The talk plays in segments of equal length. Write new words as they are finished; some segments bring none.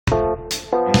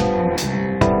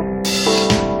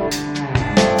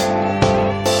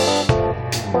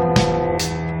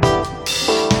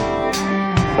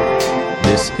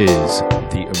is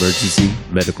the Emergency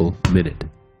Medical Minute.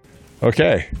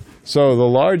 Okay, so the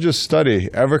largest study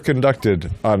ever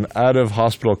conducted on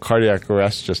out-of-hospital cardiac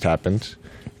arrest just happened.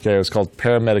 Okay, it was called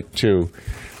Paramedic 2,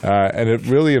 and it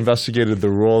really investigated the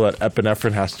role that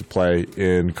epinephrine has to play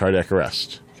in cardiac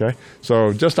arrest. Okay,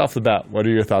 so just off the bat, what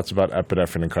are your thoughts about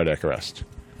epinephrine in cardiac arrest?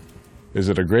 Is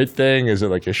it a great thing? Is it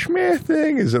like a schmeh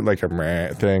thing? Is it like a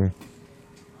meh thing?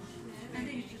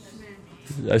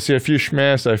 I see a few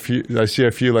schmehs. I see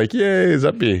a few like, yay, is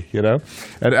epi, you know?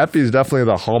 And epi is definitely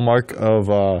the hallmark of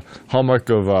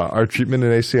our treatment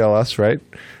in ACLS, right?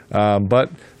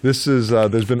 But this is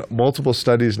there's been multiple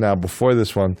studies now before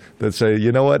this one that say,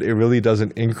 you know what, it really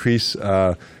doesn't increase,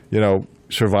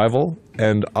 survival.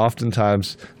 And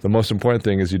oftentimes, the most important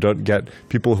thing is you don't get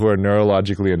people who are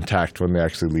neurologically intact when they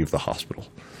actually leave the hospital.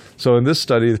 So in this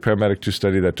study, the Paramedic 2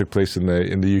 study that took place in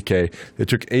the UK, they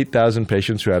took 8,000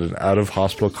 patients who had an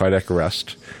out-of-hospital cardiac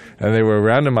arrest, and they were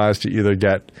randomized to either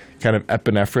get kind of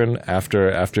epinephrine after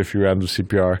a few rounds of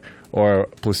CPR or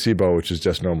placebo, which is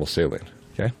just normal saline.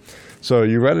 Okay, so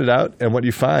you run it out, and what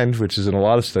you find, which is in a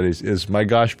lot of studies, is, my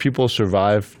gosh, people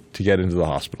survive to get into the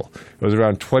hospital. It was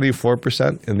around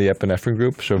 24% in the epinephrine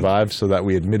group survived so that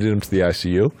we admitted them to the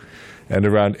ICU, and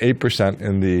around 8%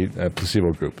 in the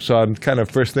placebo group. So on kind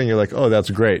of first thing, you're like, oh, that's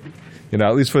great. You know,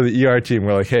 at least for the ER team,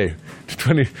 we're like, hey,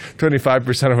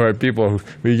 25% of our people,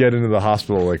 we get into the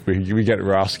hospital, like we get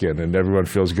raw skin and everyone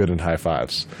feels good and high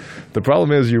fives. The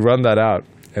problem is you run that out,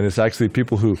 and it's actually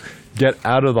people who get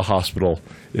out of the hospital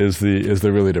is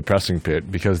the really depressing bit,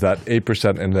 because that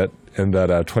 8% and that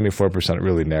 24%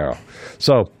 really narrow.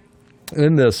 So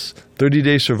in this,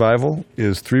 30-day survival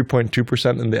is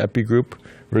 3.2% in the epi group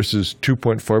versus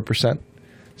 2.4%.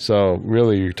 So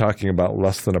really, you're talking about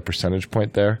less than a percentage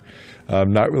point there.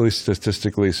 Not really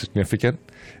statistically significant.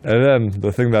 And then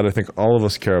the thing that I think all of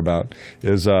us care about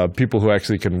is people who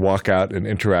actually can walk out and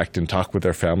interact and talk with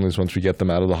their families once we get them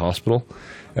out of the hospital.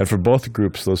 And for both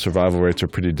groups, those survival rates are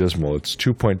pretty dismal. It's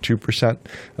 2.2%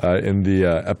 in the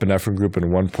epinephrine group and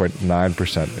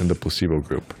 1.9% in the placebo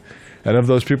group. And of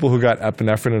those people who got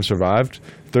epinephrine and survived,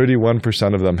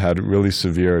 31% of them had really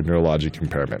severe neurologic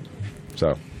impairment.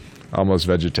 So almost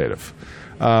vegetative.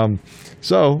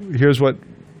 So here's what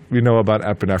we know about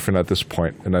epinephrine at this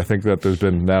point, and I think that there's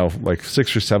been now like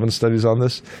 6 or 7 studies on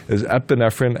this, is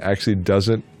epinephrine actually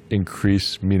doesn't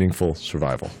increase meaningful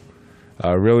survival.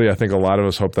 Really, I think a lot of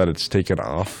us hope that it's taken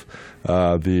off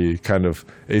the kind of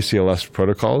ACLS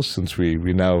protocols, since we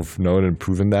now have known and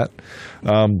proven that.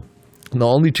 The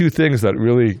only 2 things that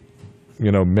really,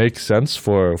 make sense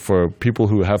for people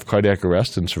who have cardiac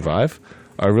arrest and survive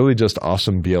are really just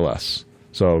awesome BLS.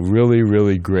 So really,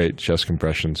 really great chest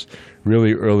compressions,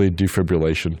 really early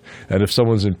defibrillation. And if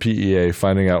someone's in PEA,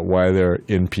 finding out why they're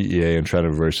in PEA and trying to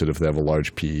reverse it if they have a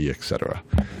large PE, etc.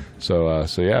 So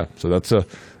that's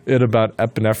it about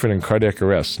epinephrine and cardiac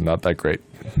arrest. Not that great.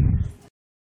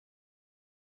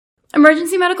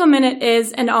 Emergency Medical Minute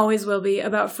is and always will be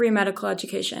about free medical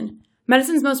education.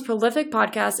 Medicine's most prolific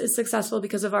podcast is successful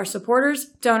because of our supporters,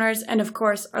 donors, and of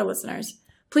course, our listeners.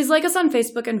 Please like us on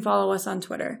Facebook and follow us on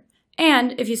Twitter.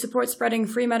 And if you support spreading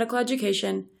free medical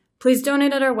education, please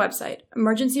donate at our website,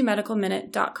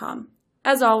 emergencymedicalminute.com.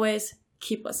 As always,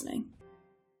 keep listening.